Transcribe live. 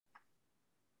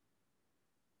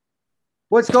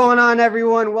What's going on,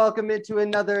 everyone? Welcome into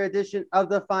another edition of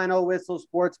the Final Whistle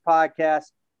Sports Podcast.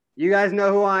 You guys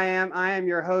know who I am. I am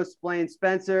your host, Blaine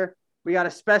Spencer. We got a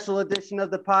special edition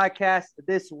of the podcast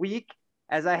this week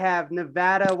as I have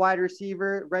Nevada wide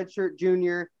receiver, redshirt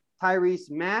junior,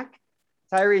 Tyrese Mack.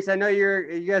 Tyrese, I know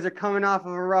you guys are coming off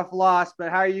of a rough loss, but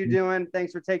how are you doing?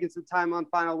 Thanks for taking some time on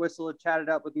Final Whistle to chat it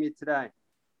up with me today.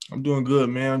 I'm doing good,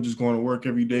 man. I'm just going to work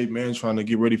every day, man, trying to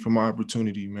get ready for my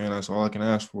opportunity, man. That's all I can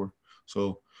ask for.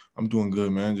 So I'm doing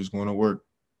good, man. Just going to work.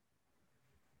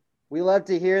 We love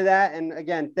to hear that. And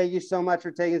again, thank you so much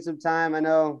for taking some time. I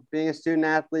know being a student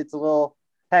athlete's a little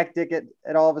hectic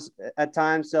at all of us at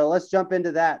times. So let's jump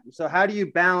into that. So how do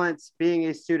you balance being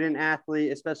a student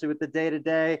athlete, especially with the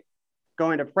day-to-day,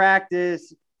 going to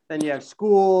practice, then you have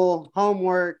school,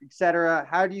 homework, etc.?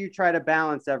 How do you try to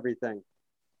balance everything?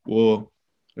 Well,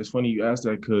 it's funny you asked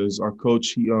that because our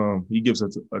coach, he gives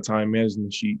us a time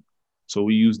management sheet. So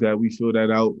we use that, we fill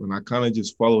that out, and I kind of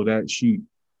just follow that sheet.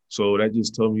 So that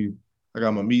just tells me I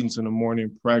got my meetings in the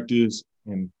morning, practice,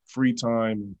 and free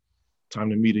time, time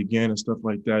to meet again and stuff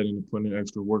like that, and put in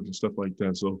extra work and stuff like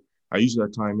that. So I use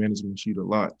that time management sheet a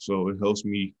lot. So it helps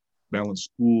me balance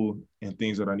school and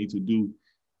things that I need to do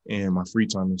and my free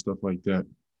time and stuff like that.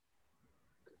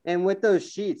 And with those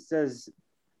sheets,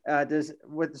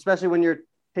 especially when you're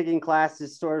picking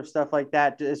classes, sort of stuff like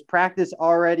that, is practice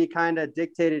already kind of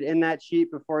dictated in that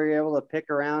sheet before you're able to pick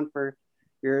around for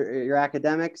your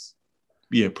academics?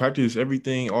 Yeah, practice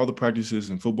everything, all the practices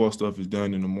and football stuff is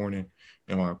done in the morning,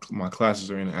 and my classes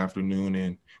are in the afternoon,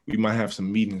 and we might have some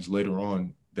meetings later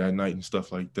on that night and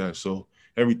stuff like that. So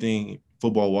everything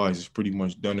football wise is pretty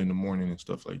much done in the morning and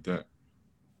stuff like that.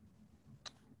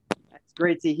 That's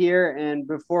great to hear. And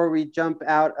before we jump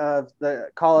out of the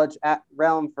college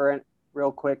realm for it real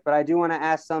quick, but I do want to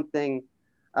ask something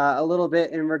a little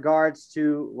bit in regards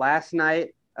to last night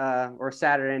or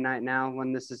Saturday night now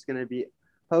when this is going to be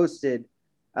posted.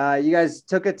 You guys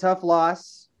took a tough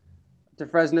loss to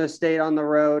Fresno State on the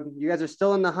road. You guys are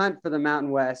still in the hunt for the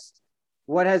Mountain West.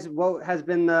 What has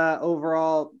been the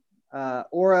overall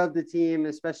aura of the team,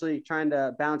 especially trying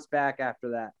to bounce back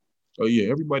after that? Oh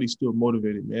yeah, everybody's still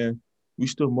motivated, man. We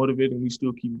still motivated and we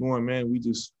still keep going, man. We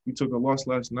took a loss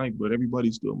last night, but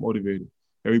everybody's still motivated.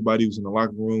 Everybody was in the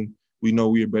locker room. We know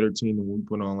we're a better team than we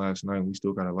put on last night. We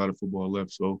still got a lot of football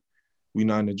left. So we're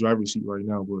not in the driver's seat right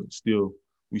now, but still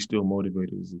we still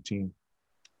motivated as a team.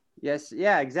 Yes,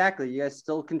 yeah, exactly. You guys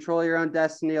still control your own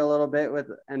destiny a little bit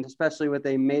and especially with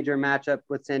a major matchup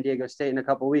with San Diego State in a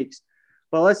couple weeks.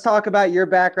 But let's talk about your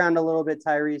background a little bit,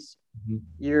 Tyrese. Mm-hmm.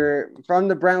 You're from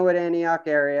the Brentwood, Antioch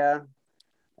area,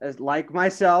 as like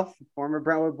myself, former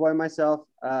Brentwood boy myself.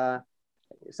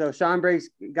 So Sean Briggs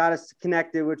got us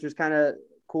connected, which was kind of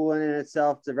cool in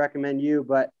itself to recommend you.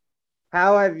 But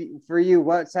how have you, for you,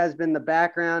 what has been the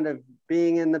background of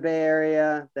being in the Bay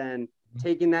Area, then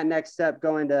taking that next step,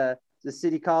 going to the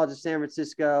City College of San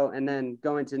Francisco, and then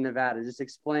going to Nevada? Just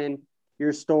explain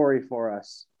your story for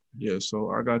us. Yeah,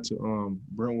 so I got to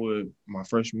Brentwood my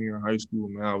freshman year in high school.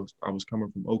 Man, I was coming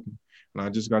from Oakland, and I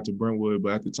just got to Brentwood.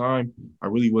 But at the time, I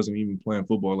really wasn't even playing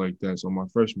football like that. So my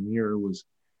freshman year,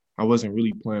 I wasn't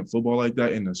really playing football like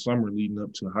that in the summer leading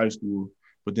up to high school.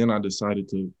 But then I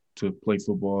decided to play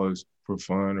football as for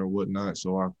fun or whatnot.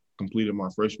 So I completed my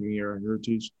freshman year at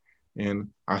Heritage, and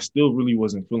I still really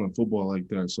wasn't feeling football like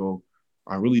that. So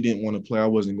I really didn't want to play. I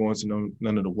wasn't going to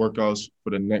none of the workouts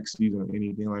for the next season or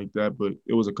anything like that. But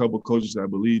it was a couple of coaches that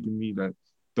believed in me that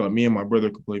thought me and my brother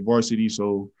could play varsity.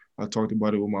 So I talked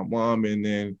about it with my mom, and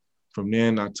then from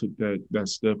then I took that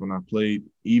step and I played.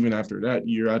 Even after that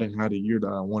year, I didn't have the year that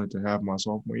I wanted to have my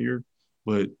sophomore year,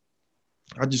 but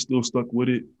I just still stuck with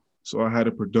it. So I had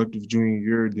a productive junior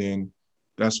year. Then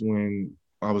that's when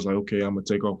I was like, okay, I'm gonna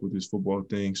take off with this football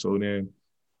thing.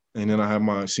 And then I had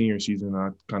my senior season. I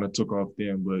kind of took off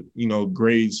then, but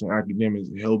grades and academics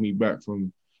held me back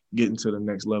from getting to the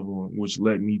next level, which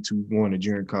led me to going to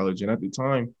junior college. And at the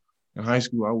time, in high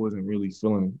school, I wasn't really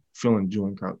feeling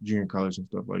junior college and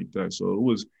stuff like that. So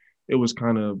it was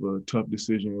kind of a tough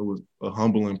decision. It was a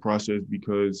humbling process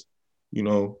because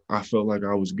I felt like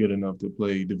I was good enough to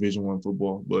play Division I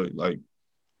football, but like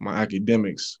my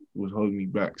academics was holding me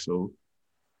back. So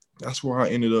that's where I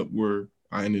ended up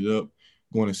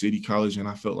going to City College, and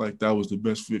I felt like that was the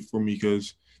best fit for me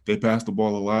because they passed the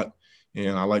ball a lot,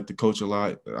 and I like the coach a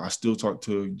lot. I still talk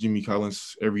to Jimmy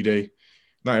Collins every day,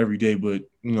 not every day, but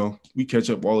we catch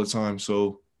up all the time.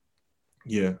 So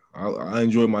yeah, I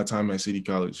enjoyed my time at City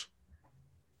College.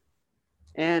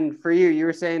 And for you, you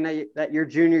were saying that your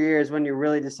junior year is when you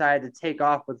really decided to take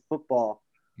off with football.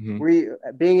 Mhm. Were you,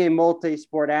 being a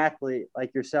multi-sport athlete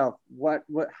like yourself,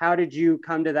 how did you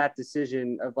come to that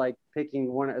decision of like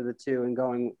picking one of the two and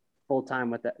going full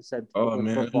time with that said Oh with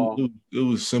man, football? it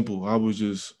was simple. I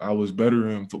was better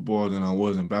in football than I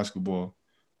was in basketball.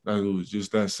 Like it was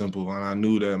just that simple, and I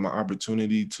knew that my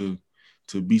opportunity to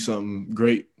be something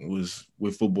great was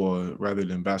with football rather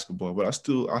than basketball. But I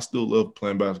still love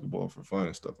playing basketball for fun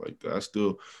and stuff like that. I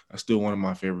still one of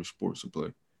my favorite sports to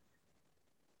play.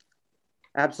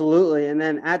 Absolutely. And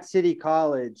then at City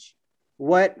College,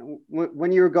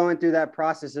 when you were going through that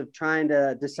process of trying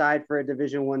to decide for a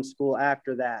Division I school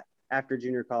after that, after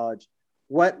junior college,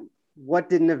 what what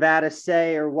did Nevada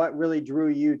say, or what really drew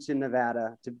you to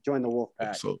Nevada to join the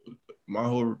Wolfpack? So my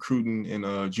whole recruiting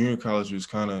in junior college was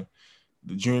kind of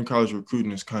the junior college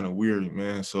recruiting is kind of weird,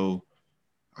 man. So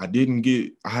I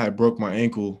had broke my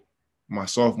ankle my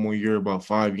sophomore year, about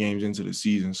 5 games into the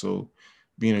season. So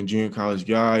being a junior college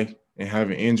guy and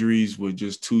having injuries with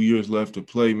just 2 years left to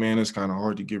play, man, it's kind of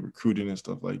hard to get recruited and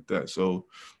stuff like that. So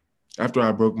after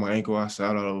I broke my ankle, I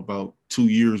sat out about 2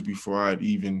 years before I'd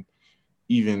even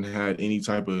had any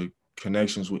type of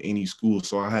connections with any school.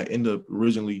 So I had ended up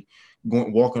originally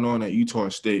walking on at Utah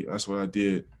State. That's what I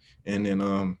did. And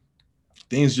then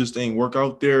things just didn't work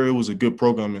out there. It was a good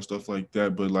program and stuff like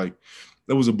that, but like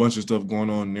there was a bunch of stuff going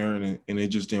on there, and it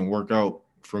just didn't work out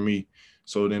for me.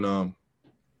 So then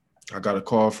I got a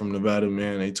call from Nevada,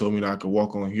 man. They told me that I could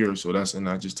walk on here, so and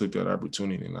I just took that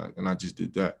opportunity, and I just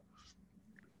did that.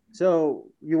 So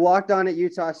you walked on at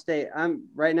Utah State. I'm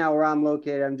right now where I'm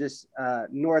located. I'm just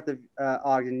north of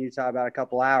Ogden, Utah, about a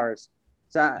couple hours.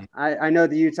 So I know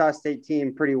the Utah State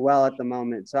team pretty well at the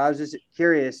moment. So I was just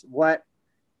curious, what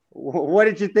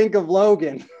did you think of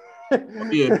Logan?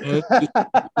 Yeah, man.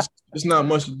 It's not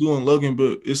much to do in Logan,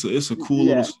 but it's a cool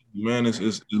little Yeah. city, man.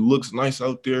 It looks nice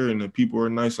out there, and the people are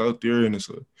nice out there, and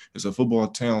it's a football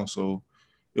town. So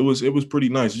it was pretty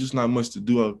nice. Just not much to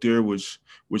do out there, which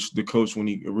the coach when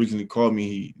he originally called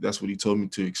me, that's what he told me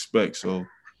to expect. So,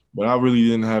 but I really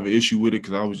didn't have an issue with it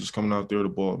because I was just coming out there to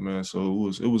ball, man. So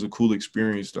it was a cool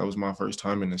experience. That was my first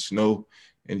time in the snow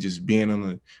and just being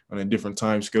on a different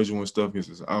time schedule and stuff because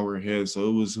it's an hour ahead. So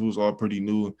it was all pretty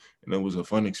new and it was a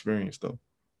fun experience though.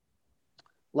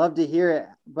 Love to hear it.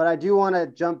 But I do want to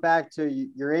jump back to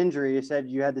your injury. You said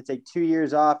you had to take 2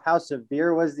 years off. How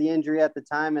severe was the injury at the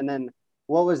time? And then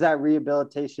what was that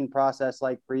rehabilitation process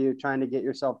like for you trying to get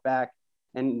yourself back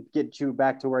and get you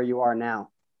back to where you are now?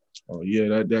 Oh yeah,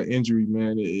 that injury,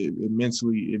 man, it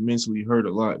mentally hurt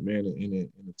a lot, man, and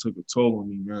it took a toll on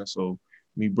me, man. So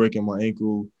me breaking my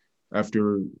ankle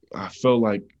after I felt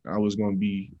like I was going to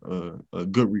be a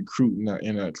good recruit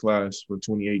in that class for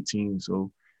 2018.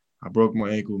 So I broke my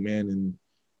ankle, man, and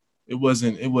it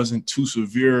wasn't too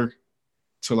severe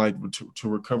to to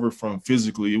recover from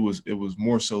physically. It was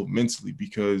more so mentally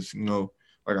because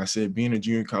like I said, being a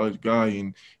junior college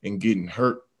guy and getting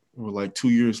hurt with like 2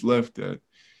 years left that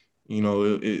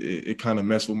it kind of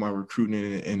messed with my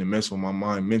recruiting and it messed with my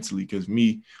mind mentally because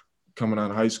me coming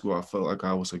out of high school, I felt like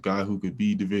I was a guy who could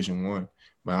be Division I,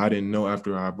 but I didn't know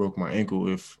after I broke my ankle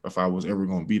if I was ever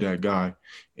going to be that guy.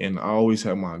 And I always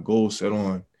had my goal set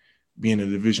on being a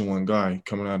Division I guy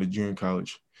coming out of junior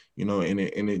college, and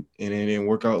it didn't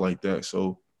work out like that.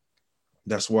 So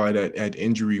that's why that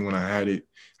injury when I had it,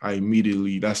 I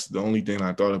immediately that's the only thing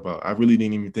I thought about. I really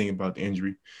didn't even think about the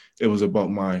injury. It was about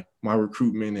my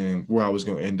recruitment and where I was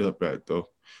going to end up at though.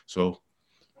 So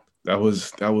that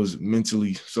was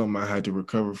mentally something I had to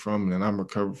recover from, and I'm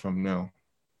recovered from now.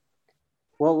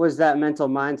 What was that mental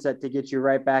mindset to get you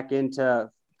right back into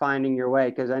finding your way?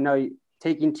 Because I know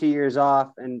taking 2 years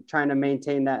off and trying to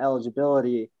maintain that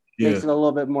eligibility Yeah. makes it a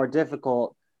little bit more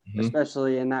difficult, Mm-hmm.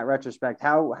 especially in that retrospect.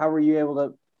 How were you able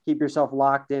to keep yourself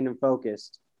locked in and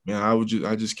focused? Man,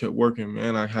 I just kept working,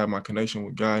 man. I had my connection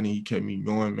with God and he kept me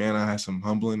going, man. I had some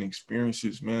humbling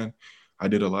experiences, man. I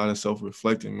did a lot of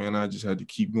self-reflecting, man. I just had to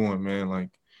keep going, man.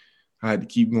 Like I had to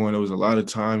keep going. There was a lot of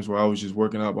times where I was just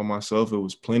working out by myself. It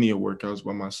was plenty of workouts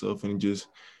by myself and just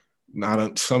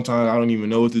not sometimes I don't even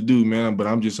know what to do, man, but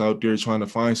I'm just out there trying to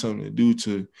find something to do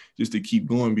to just to keep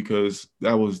going because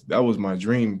that was my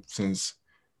dream since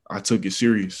I took it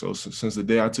serious. So since the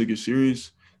day I took it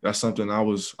serious, that's something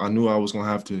I knew I was gonna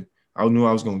have to. I knew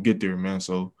I was gonna get there, man.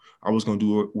 So I was gonna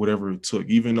do whatever it took,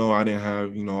 even though I didn't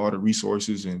have all the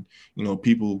resources and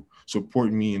people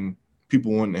supporting me and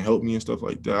people wanting to help me and stuff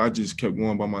like that. I just kept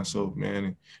going by myself,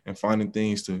 man, and finding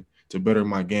things to better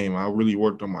my game. I really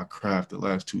worked on my craft the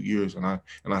last 2 years, and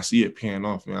I see it paying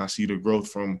off, man. I see the growth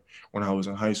from when I was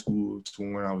in high school to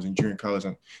when I was in junior college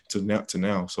and to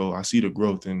now. So I see the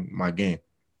growth in my game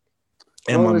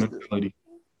and What my was mentality.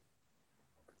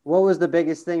 What was the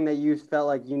biggest thing that you felt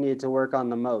like you needed to work on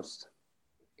the most?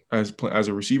 As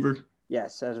a receiver.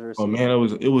 Yes, as a Oh man,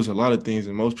 receiver. it was a lot of things,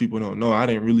 and most people don't know. I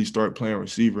didn't really start playing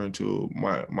receiver until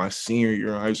my senior year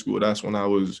in high school. That's when I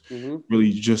was Hmm.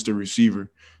 really just a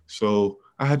receiver. So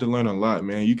I had to learn a lot,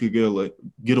 man. You could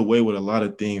get away with a lot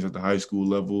of things at the high school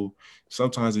level,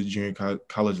 sometimes at junior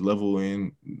college level,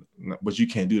 and but you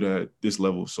can't do that at this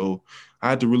level. So I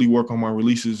had to really work on my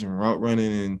releases and route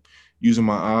running and using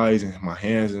my eyes and my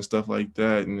hands and stuff like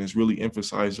that. And it's really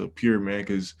emphasized up here, man,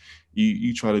 because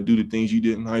you try to do the things you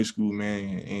did in high school,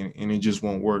 man, and it just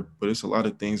won't work. But it's a lot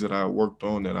of things that I worked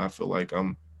on that I feel like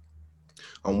I'm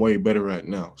way better at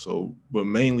now. So, but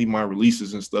mainly my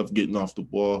releases and stuff, getting off the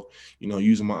ball,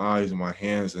 using my eyes and my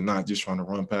hands and not just trying to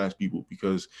run past people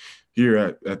because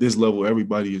here at this level,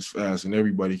 everybody is fast and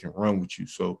everybody can run with you.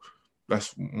 So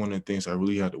that's one of the things I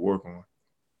really had to work on.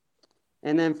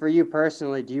 And then for you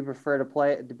personally, do you prefer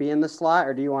to be in the slot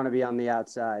or do you want to be on the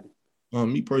outside?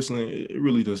 Me personally, it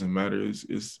really doesn't matter.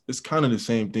 It's kind of the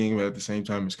same thing, but at the same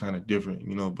time, it's kind of different,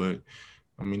 But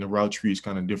I mean, the route tree is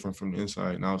kind of different from the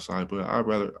inside and outside, but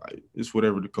it's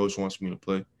whatever the coach wants me to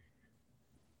play.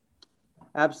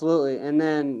 Absolutely. And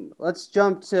then let's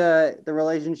jump to the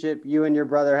relationship you and your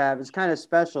brother have. It's kind of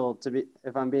special to be,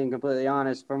 if I'm being completely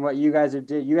honest, from what you guys have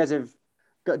did. You guys have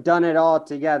done it all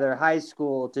together, high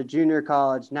school to junior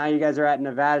college. Now you guys are at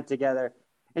Nevada together,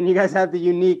 and you guys have the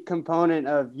unique component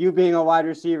of you being a wide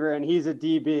receiver and he's a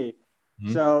DB.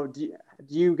 Mhm. So do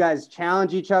you guys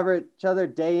challenge each other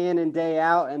day in and day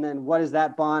out? And then what does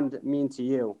that bond mean to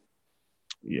you?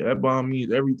 Yeah, that bond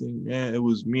means everything, man. It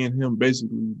was me and him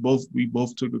basically. We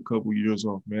both took a couple years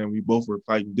off, man. We both were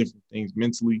fighting different things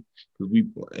mentally because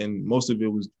and most of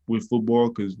it was with football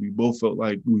because we both felt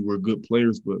like we were good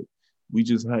players, but we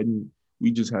just hadn't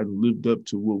we just hadn't lived up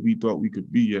to what we thought we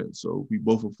could be yet. So we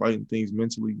both were fighting things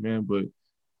mentally, man. But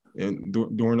and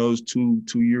during those two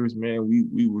years, man,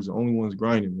 we was the only ones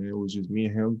grinding, man. It was just me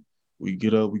and him. We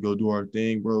get up, we go do our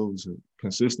thing, bro. It was a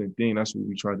consistent thing. That's what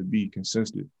we try to be,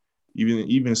 consistent.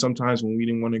 Even sometimes when we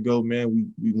didn't want to go,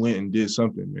 man, we went and did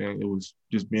something, man. It was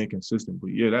just being consistent.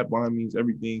 But yeah, that bond means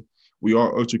everything. We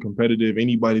are ultra competitive.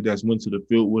 Anybody that's went to the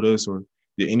field with us or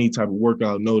did any type of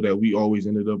workout know that we always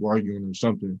ended up arguing or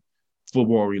something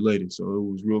football related. So it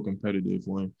was real competitive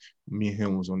when me and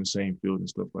him was on the same field and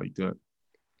stuff like that.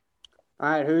 All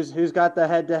right, who's got the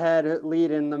head-to-head lead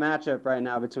in the matchup right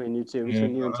now between you two, Man,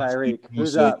 between you and honestly, Tyreek? I'm gonna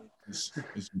Who's say up?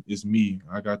 it's me.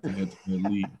 I got the head-to-head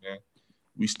lead, man.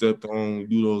 We stepped on, we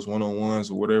do those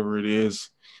one-on-ones or whatever it is.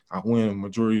 I win a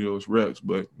majority of those reps,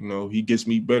 but he gets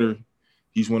me better.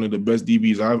 He's one of the best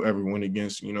DBs I've ever went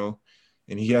against, and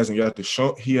he hasn't got to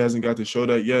show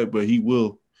that yet, but he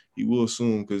will. He will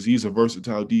soon because he's a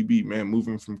versatile DB, man,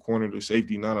 moving from corner to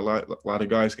safety. Not a lot of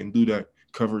guys can do that,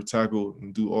 cover, tackle,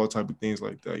 and do all type of things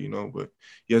like that, But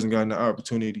he hasn't gotten the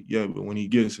opportunity yet. But when he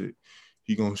gets it,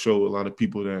 he gonna show a lot of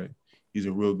people that he's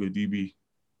a real good DB.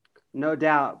 No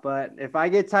doubt. But if I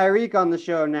get Tyreek on the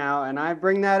show now and I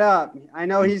bring that up, I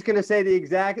know He, he's going to say the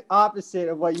exact opposite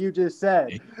of what you just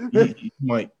said. he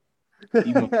might.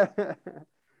 He might.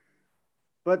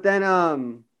 But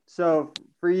then, so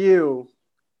for you,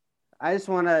 I just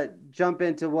want to jump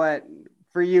into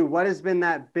for you, what has been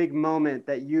that big moment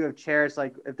that you have cherished?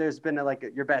 Like, if there's been like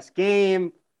your best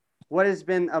game, what has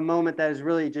been a moment that has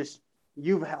really just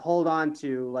you've hold on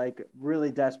to like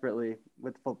really desperately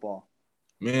with football?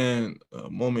 Man, a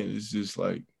moment is just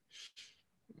like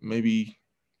maybe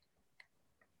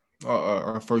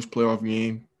our first playoff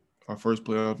game,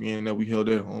 that we held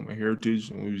at home at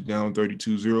Heritage, and we was down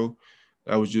 32-0.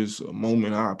 That was just a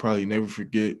moment I probably never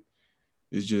forget.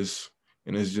 It's just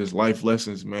and it's just life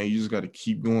lessons, man. You just got to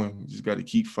keep going. You just got to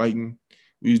keep fighting.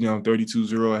 We was down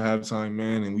 32-0 at halftime,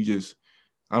 man, and we just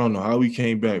I don't know how we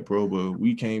came back, bro, but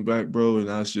we came back, bro, and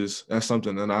that's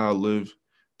something that I'll live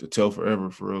to tell forever,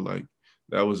 for real. Like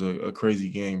that was a crazy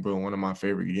game, bro. One of my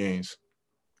favorite games.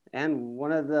 And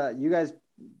you guys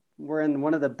were in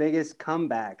one of the biggest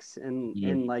comebacks in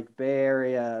Yeah, like Bay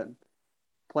Area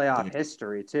playoff yeah.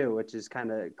 history too, which is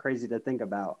kind of crazy to think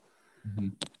about.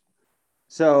 Mhm.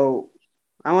 So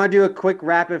I want to do a quick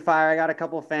rapid fire. I got a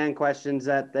couple fan questions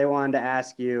that they wanted to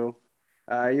ask you.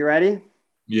 You ready?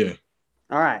 Yeah,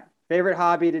 All right. Favorite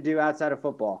hobby to do outside of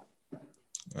football?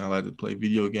 I like to play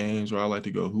video games or I like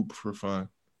to go hoop for fun.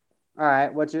 All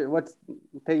right. What's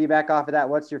piggyback off of that?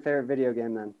 What's your favorite video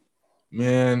game then?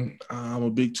 Man, I'm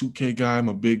a big 2K guy. I'm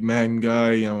a big Madden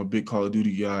guy. I'm a big Call of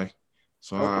Duty guy.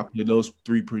 So I Okay. play those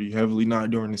three pretty heavily, not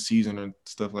during the season or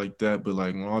stuff like that, but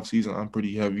like when off season, I'm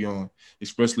pretty heavy on,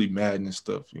 especially Madden and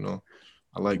stuff.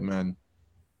 I like Madden.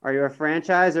 Are you a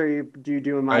franchise or do you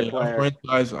do a my I'm player?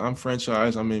 franchise. I'm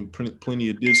franchise. I'm in plenty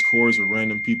of discords with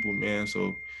random people, man.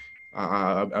 So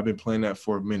I've been playing that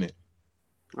for a minute.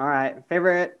 All right.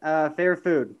 Favorite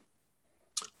food.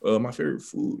 My favorite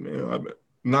food, man.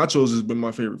 Nachos has been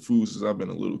my favorite food since I've been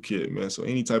a little kid, man. So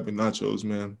any type of nachos,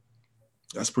 man,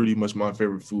 that's pretty much my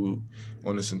favorite food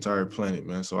on this entire planet,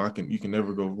 man. So you can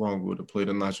never go wrong with a plate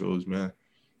of nachos, man.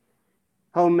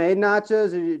 Homemade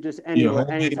nachos or just Yeah, anywhere,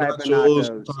 any homemade type of nachos.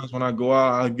 nachos? Sometimes when I go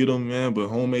out, I get them, man. But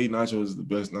homemade nachos is the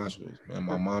best nachos, man.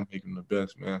 My All mom make them the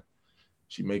best, man.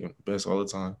 She make them the best all the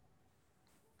time.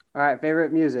 right.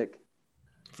 Favorite music.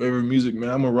 Favorite music, man.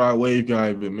 I'm a Rod Wave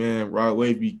guy, but man, Rod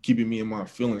Wave be keeping me in my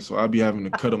feelings, so I be having to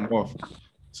cut them off.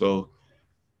 So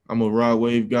I'm a Rod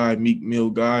Wave guy, Meek Mill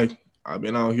guy. I've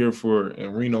been out here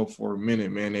in Reno for a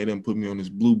minute, man. They didn't put me on this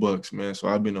Blue Bucks, man. So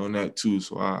I've been on that too.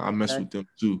 So I mess Okay. with them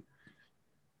too.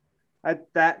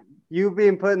 That you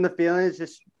being put in the feelings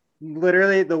just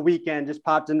literally the weekend just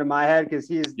popped into my head because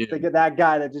he's Yeah, that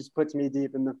guy that just puts me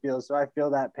deep in the field. So I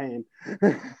feel that pain.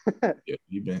 yeah,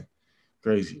 you been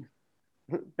crazy.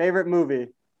 Favorite movie.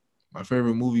 My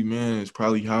favorite movie, man, is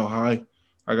probably How High.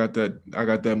 I got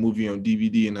that movie on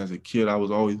DVD, and as a kid, I was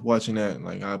always watching that.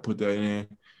 Like I put that in,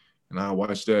 and I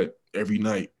watched that every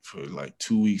night for like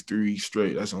 2 weeks, 3 weeks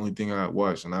straight. That's the only thing I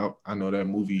watched, and I know that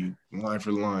movie line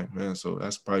for line, man. So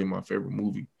that's probably my favorite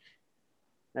movie.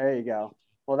 There you go.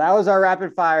 Well, that was our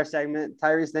rapid fire segment.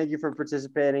 Tyrese, thank you for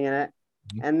participating in it.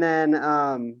 Mhm. And then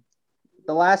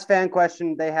the last fan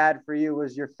question they had for you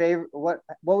was your favorite. What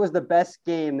was the best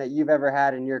game that you've ever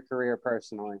had in your career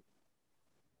personally?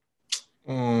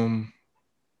 Um,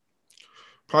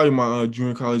 Probably my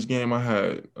junior college game. I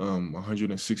had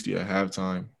 160 at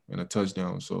halftime and a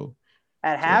touchdown. At So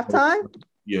halftime?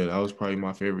 yeah, that was probably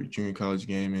my favorite junior college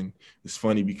game. And it's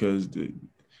funny because the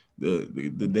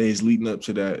days leading up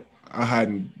to that, I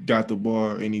hadn't got the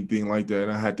ball or anything like that.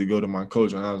 And I had to go to my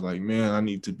coach and I was like, man, I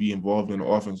need to be involved in the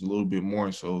offense a little bit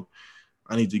more. So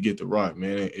I need to get the rock,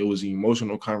 man. It was an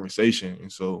emotional conversation.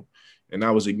 And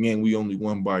that was again, we only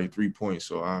won by 3 points.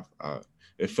 So I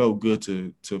it felt good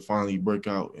to finally break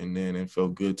out, and then it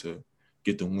felt good to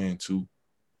get the win too.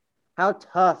 How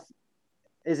tough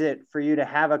is it for you to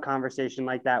have a conversation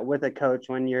like that with a coach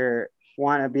when you're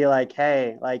want to be like,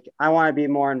 hey, like I want to be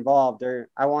more involved or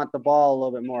I want the ball a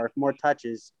little bit more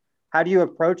touches? How do you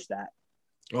approach that?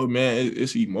 Oh man,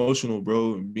 it's emotional,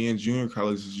 bro. Being junior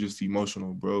college is just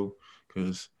emotional, bro,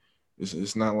 because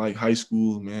it's not like high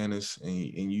school, man.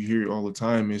 And you hear it all the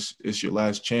time. It's your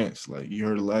last chance. Like you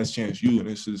heard the last chance you, and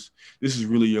this is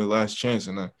really your last chance.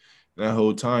 And that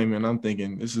whole time, man, I'm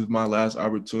thinking this is my last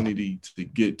opportunity to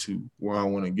get to where I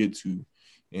want to get to,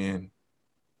 and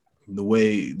the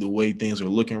way things are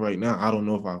looking right now, I don't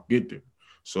know if I'll get there.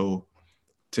 So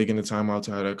taking the time out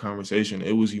to have that conversation,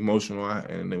 it was emotional,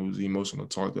 and it was emotional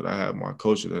talk that I had with my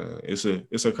coach.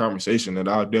 It's a conversation that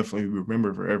I'll definitely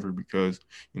remember forever because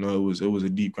it was a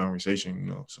deep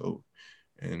conversation. So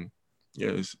and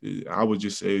yeah, I would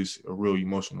just say it's a real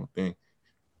emotional thing.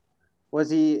 Was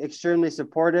he extremely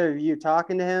supportive of you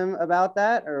talking to him about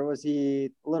that, or was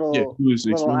he a Yeah, little he was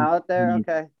extremely. out there?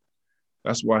 Okay.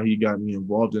 That's why he got me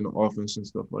involved in the offense and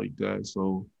stuff like that.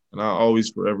 So, and I always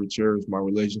forever cherish my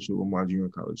relationship with my junior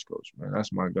college coach, man.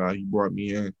 That's my guy. He brought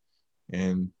me in,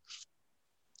 and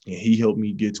he helped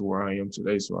me get to where I am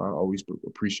today. So I always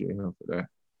appreciate him for that.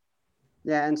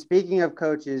 Yeah, and speaking of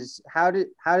coaches, how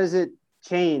does it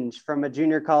change from a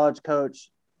junior college coach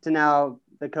to now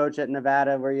the coach at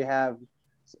Nevada, where you have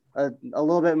a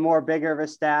little bit more bigger of a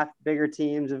staff, bigger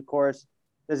teams, of course?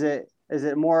 Is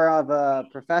it more of a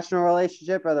professional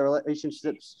relationship, or the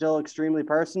relationship still extremely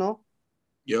personal?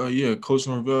 Yeah, yeah, Coach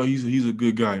Norvell, he's a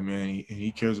good guy, man.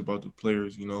 He cares about the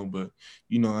players, But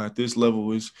at this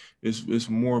level, it's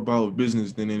more about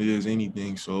business than it is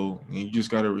anything. So and you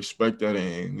just gotta respect that,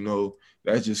 and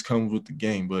that just comes with the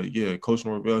game. But yeah, Coach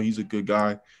Norvell, he's a good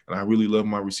guy, and I really love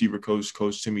my receiver coach,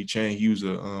 Coach Timmy Chang. He was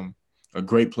a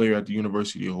great player at the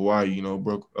University of Hawaii.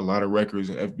 Broke a lot of records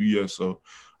in FBS. So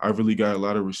I really got a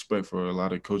lot of respect for a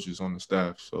lot of coaches on the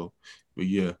staff. So, but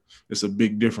yeah, it's a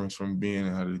big difference from being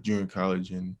at a junior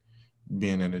college and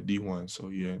being at a D1. So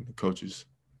yeah, the coaches.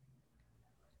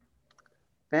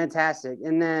 Fantastic.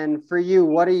 And then for you,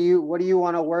 what do you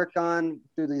want to work on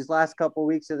through these last couple of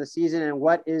weeks of the season? And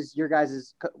what is your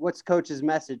guys's what's coach's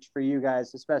message for you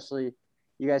guys, especially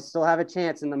you guys still have a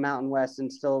chance in the Mountain West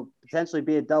and still potentially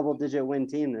be a double digit win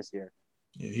team this year.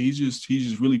 Yeah, he's just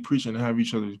really preaching to have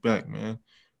each other's back, man.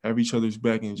 Have each other's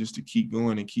back and just to keep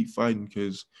going and keep fighting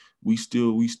because we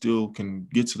still can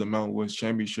get to the Mountain West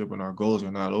Championship and our goals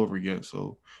are not over yet.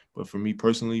 So But for me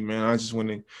personally, man, I just want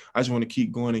to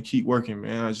keep going and keep working,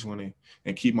 man. I just want to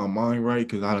and keep my mind right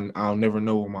because I'll never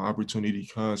know when my opportunity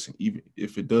comes, and even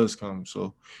if it does come.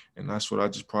 So, and that's what I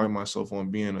just pride myself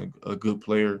on being a good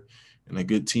player and a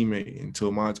good teammate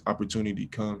until my opportunity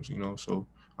comes. So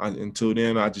until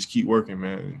then, I just keep working,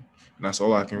 man, and that's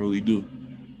all I can really do.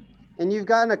 And you've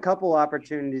gotten a couple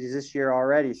opportunities this year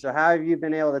already. So how have you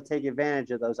been able to take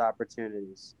advantage of those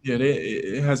opportunities? Yeah,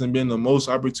 it hasn't been the most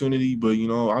opportunity, but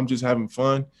I'm just having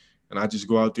fun, and I just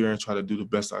go out there and try to do the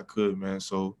best I could, man.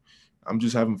 So I'm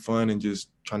just having fun and just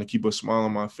trying to keep a smile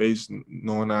on my face,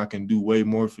 knowing that I can do way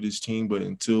more for this team. But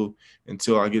until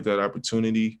I get that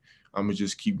opportunity, I'm gonna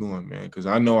just keep going, man, because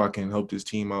I know I can help this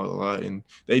team out a lot, and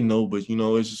they know. But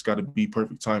it's just got to be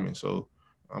perfect timing. So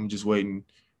I'm just waiting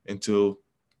until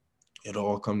it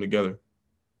all come together.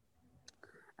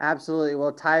 Absolutely.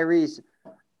 Well, Tyrese,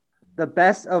 the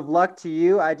best of luck to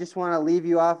you. I just want to leave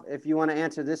you off. If you want to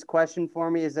answer this question for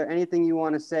me, is there anything you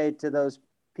want to say to those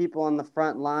people on the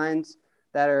front lines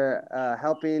that are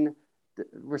helping?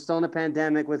 We're still in a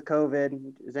pandemic with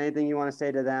COVID. Is there anything you want to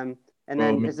say to them? And Well,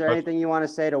 then man, is there anything you want to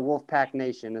say to Wolfpack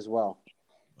Nation as well?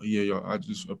 yeah, y'all, I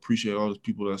just appreciate all those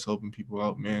people that's helping people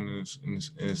out, man, and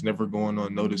it's never going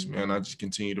unnoticed, man. I just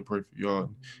continue to pray for y'all,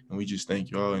 and we just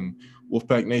thank y'all. And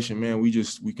Wolfpack Nation, man,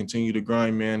 we continue to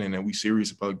grind, man, and then we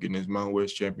serious about getting this Mountain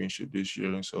West Championship this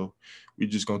year, and so we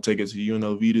just gonna take it to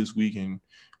UNLV this week, and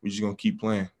we just gonna keep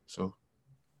playing. So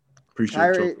appreciate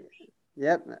y'all. Tyrese,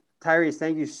 yep. Tyrese,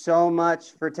 thank you so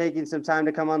much for taking some time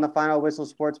to come on the Final Whistle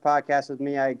Sports podcast with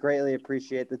me. I greatly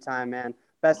appreciate the time, man. No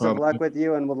Best of problem. luck with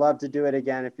you, and would love to do it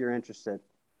again if you're interested.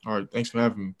 All right, thanks for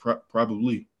having me.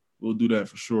 Probably we'll do that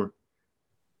for sure.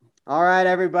 All right,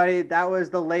 everybody. That was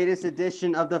the latest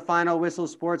edition of the Final Whistle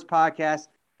Sports podcast.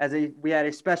 We had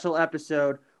a special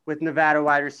episode with Nevada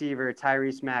wide receiver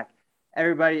Tyrese Mack.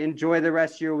 Everybody, enjoy the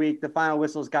rest of your week. The Final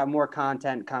Whistle's got more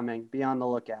content coming. Be on the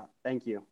lookout. Thank you.